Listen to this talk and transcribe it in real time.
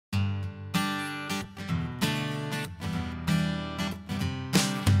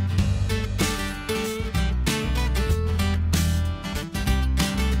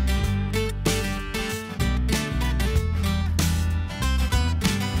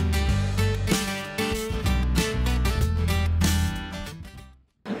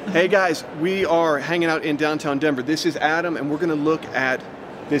Hey guys, we are hanging out in downtown Denver. This is Adam, and we're going to look at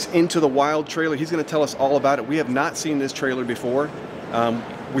this Into the Wild trailer. He's going to tell us all about it. We have not seen this trailer before.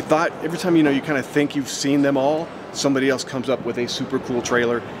 We thought every time you kind of think you've seen them all, somebody else comes up with a super cool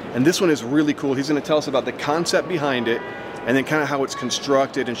trailer. And this one is really cool. He's going to tell us about the concept behind it, and then kind of how it's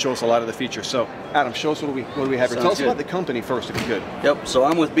constructed and show us a lot of the features. So, Adam, show us what do we have here. Tell us about the company first, if you could. Yep, so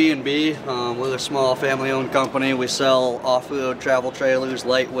I'm with B&B. We're a small family-owned company. We sell off-road travel trailers,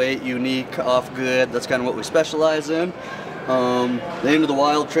 lightweight, unique, off-grid. That's kind of what we specialize in. The Into the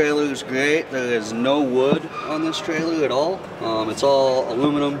Wild trailer is great. There is no wood on this trailer at all. It's all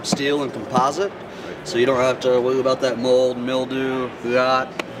aluminum, steel, and composite. So you don't have to worry about that mold, mildew, rot.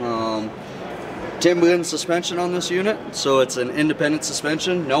 Timber suspension on this unit, so it's an independent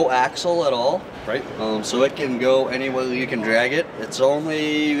suspension, no axle at all. Right. So it can go anywhere you can drag it. It's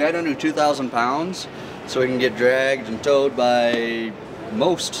only right under 2,000 pounds, so it can get dragged and towed by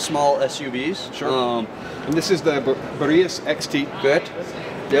most small SUVs. Sure. And this is the Boreas XT. Good.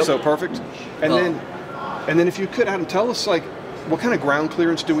 Yep. So perfect. And then if you could, Adam, tell us what kind of ground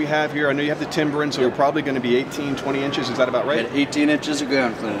clearance do we have here? I know you have the timber in, so we're probably going to be 18, 20 inches. Is that about right? At 18 inches of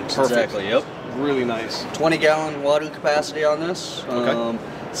ground clearance. Perfect. Exactly. Yep. Really nice. 20-gallon water capacity on this. Okay.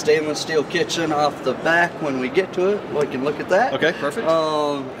 Stainless steel kitchen off the back when we get to it. We can look at that. Okay, perfect.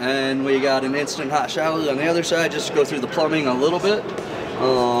 And we got an instant hot shower on the other side, just to go through the plumbing a little bit.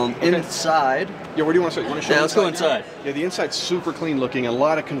 Okay. Inside. Yeah, where do you want to start? You want to show? Yeah, let's go inside. Yeah, the inside's super clean looking. A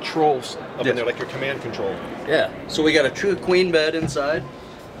lot of controls up in there, like your command control. Yeah. So we got a true queen bed inside,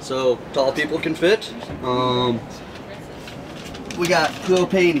 so tall people can fit. We got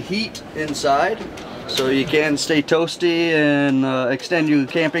propane heat inside, so you can stay toasty and extend your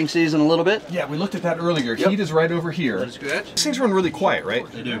camping season a little bit. Yeah, we looked at that earlier. Yep. Heat is right over here. That is correct. These things run really quiet, right?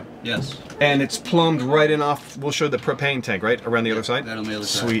 They do, yes. And it's plumbed right in off, we'll show the propane tank, right? Around the other side? Right on the other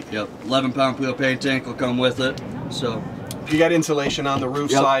side. Sweet. Yep, 11-pound propane tank will come with it, so. You got insulation on the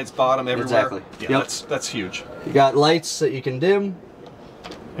roof, sides, bottom, everywhere. Exactly. Yeah, yep. that's huge. You got lights that you can dim,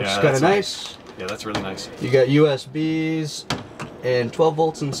 which is kind of nice. Yeah, that's really nice. You got USBs and 12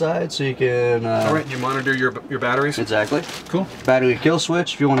 volts inside, so you can... All right, you monitor your batteries? Exactly. Cool. Battery kill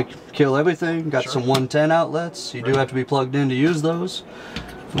switch if you want to kill everything. Got some 110 outlets. You do have to be plugged in to use those.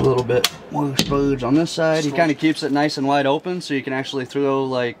 A little bit more storage on this side. He kind of keeps it nice and wide open, so you can actually throw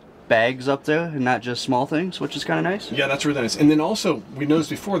like bags up there and not just small things, which is kind of nice. Yeah, that's really nice. And then also, we noticed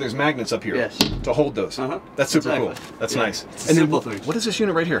before, there's magnets up here to hold those. That's super cool. That's nice. And then what is this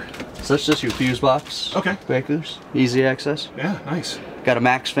unit right here? So that's just your fuse box. Okay. Breakers, easy access. Yeah, nice. Got a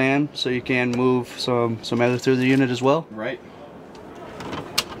max fan, so you can move some air through the unit as well. Right.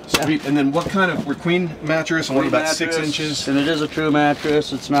 Sweet. And then what kind of, we're queen mattress, and what about 6 inches? And it is a true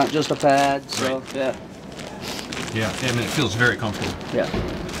mattress. It's not just a pad, so yeah. Yeah, and it feels very comfortable. Yeah.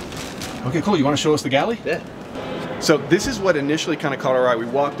 Okay, cool. You want to show us the galley? Yeah. So this is what initially kind of caught our eye. We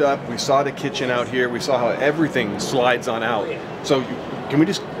walked up, we saw the kitchen out here, we saw how everything slides on out. So can we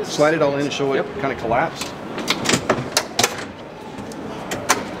just slide it all in and show it kind of collapsed?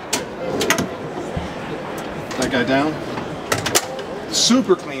 That guy down.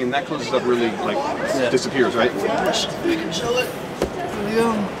 Super clean. That closes up really, disappears, right? We can show it. There we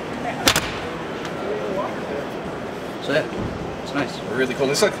go. So yeah, it's nice. Really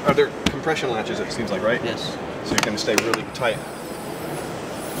cool. It's like, are there compression latches, it seems like, right? Yes. So you're going to stay really tight.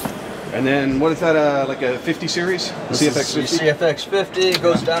 And then, what is that, like a 50 series? CFX 50? CFX 50. It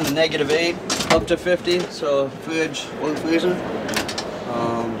goes down to -8, up to 50. So fridge, or freezer.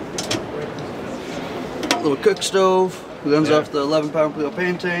 Little cook stove. Runs off the 11-pound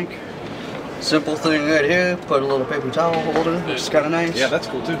propane tank. Simple thing right here. Put a little paper towel holder, which is kind of nice. Yeah, that's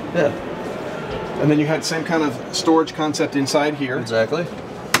cool too. Yeah. And then you had the same kind of storage concept inside here. Exactly.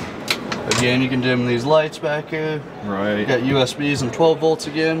 Again, you can dim these lights back here. Right. You got USBs and 12 volts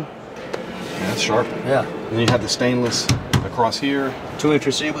again. Yeah, that's sharp. Yeah. And then you have the stainless across here. 2-inch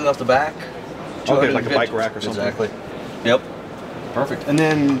receiver off the back. Okay, like a bike rack or something. Exactly. Yep. Perfect. And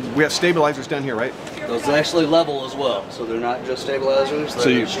then we have stabilizers down here, right? Those actually level as well, so they're not just stabilizers.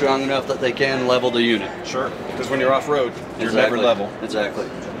 They're strong enough that they can level the unit. Sure. Because when you're off-road, you're never level. Exactly.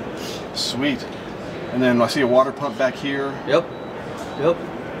 Sweet. And then I see a water pump back here. Yep. Yep.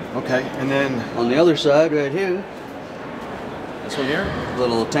 Okay, and then on the other side, right here. This one here?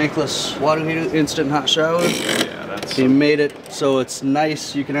 Little tankless water heater, instant hot shower. Yeah, that's... He made it so it's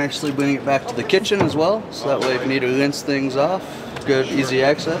nice. You can actually bring it back to the kitchen as well. So that way if you need to rinse things off, good, easy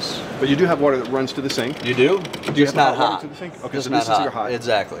access. But you do have water that runs to the sink. You do? Just not hot. To the sink? Okay, just so not this is hot. your hot.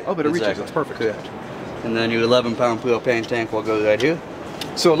 Exactly. Oh, but it reaches. That's perfect. Correct. And then your 11-pound propane tank will go right here.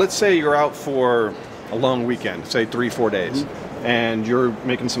 So let's say you're out for a long weekend, say 3-4 days. and you're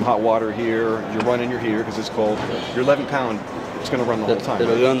making some hot water here, you're running your heater because it's cold, your 11 pound, it's going to run the whole time.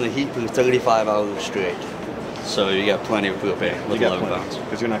 It'll run the heat for 35 hours straight. So you got plenty of propane with 11 pounds.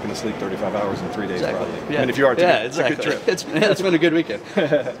 Because you're not going to sleep 35 hours in 3 days Exactly. probably. Yeah. And if you are, it's a good trip. It's been a good weekend.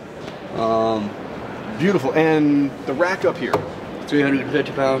 Beautiful. And the rack up here.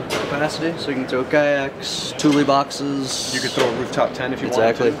 350 pound capacity, so you can throw kayaks, tule boxes. You could throw a rooftop tent if you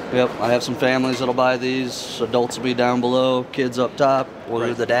Exactly. wanted to. Yep. I have some families that'll buy these. Adults will be down below, kids up top, or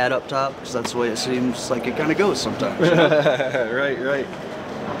Right. the dad up top, because that's the way it seems like it kind of goes sometimes. Right, right.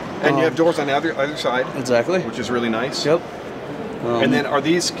 And you have doors on the other side. Exactly. Which is really nice. Yep. And then are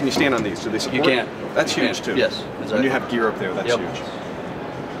these, can you stand on these? Do they support? You can. That's You huge can. too. Yes, exactly. When you have gear up there, that's Yep. huge.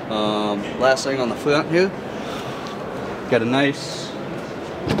 Last thing on the front here, got a nice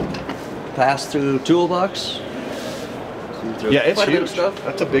pass-through toolbox. Yeah, it's quite a bit huge. of stuff.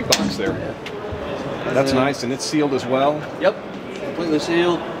 That's a big box there. Yeah. That's nice, and it's sealed as well. Yep, completely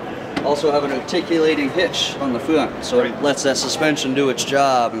sealed. Also have an articulating hitch on the front, so Right. it lets that suspension do its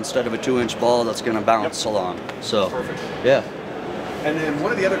job instead of a 2-inch ball that's going to bounce along. So, Perfect. yeah. And then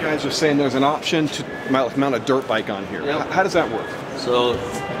one of the other guys was saying there's an option to mount a dirt bike on here. Yep. How does that work? So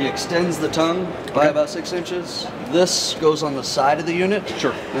he extends the tongue by about 6 inches. This goes on the side of the unit.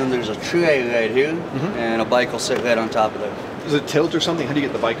 Sure. And there's a tray right here, and a bike will sit right on top of it. Does it tilt or something? How do you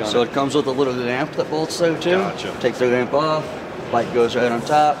get the bike on So it? it comes with a little ramp that bolts there too. Gotcha. Take the ramp off, bike goes right on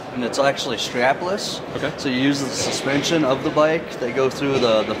top, and it's actually strapless. Okay. So you use the suspension of the bike, they go through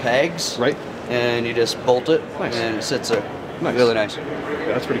the pegs. Right. And you just bolt it, Nice. and it sits there. Nice. Really nice. Yeah,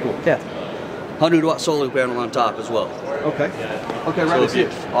 that's pretty cool. Yeah. 100-watt solar panel on top as well. Okay. Okay, So right. if you're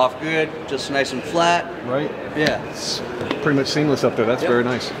off grid, just nice and flat. Right. Yeah. It's pretty much seamless up there. That's Yep. very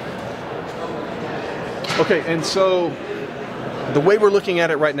nice. Okay, and so the way we're looking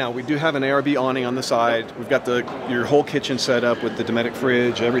at it right now, we do have an ARB awning on the side. We've got your whole kitchen set up with the Dometic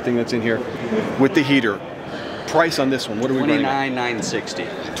fridge, everything that's in here, with the heater. Price on this one, what are we running at? $29,960.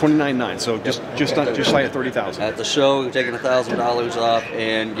 $29,900. So just shy of $30,000. At the show, we're taking $1,000 off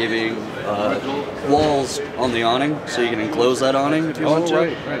and giving walls on the awning, so you can enclose that awning if you want to.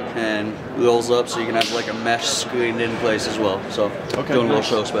 Right. And rolls up, so you can have like a mesh screened in place as well. So Okay, doing a little nice.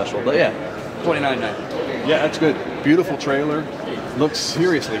 show special. But yeah, $29,900. Yeah, that's good. Beautiful trailer. Looks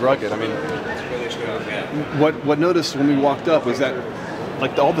seriously rugged. I mean, what noticed when we walked up was that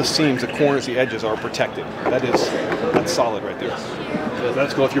like all the seams, the corners, the edges are protected. That's solid right there. So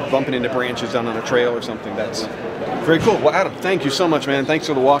that's cool if you're bumping into branches down on a trail or something. That's very cool. Well, Adam, thank you so much, man. Thanks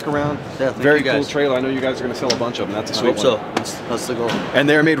for the walk around. Yeah, very you cool guys. trailer. I know you guys are going to sell a bunch of them. That's a I sweet hope one. so. That's the goal. And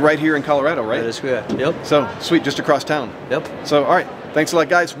they're made right here in Colorado, right? That is correct. Yep. So sweet, just across town. Yep. So all right, thanks a lot,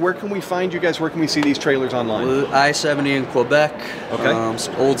 guys. Where can we find you guys? Where can we see these trailers online? We're I-70 in Quebec. Okay.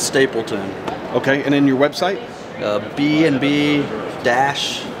 Old Stapleton. Okay, and then your website?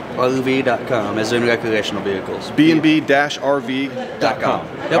 B&B-RV.com, as in recreational vehicles. B&B-RV.com.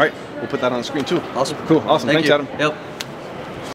 Yep. All right, we'll put that on the screen too. Awesome. Cool, awesome. Thank Thanks, you. Adam. Yep.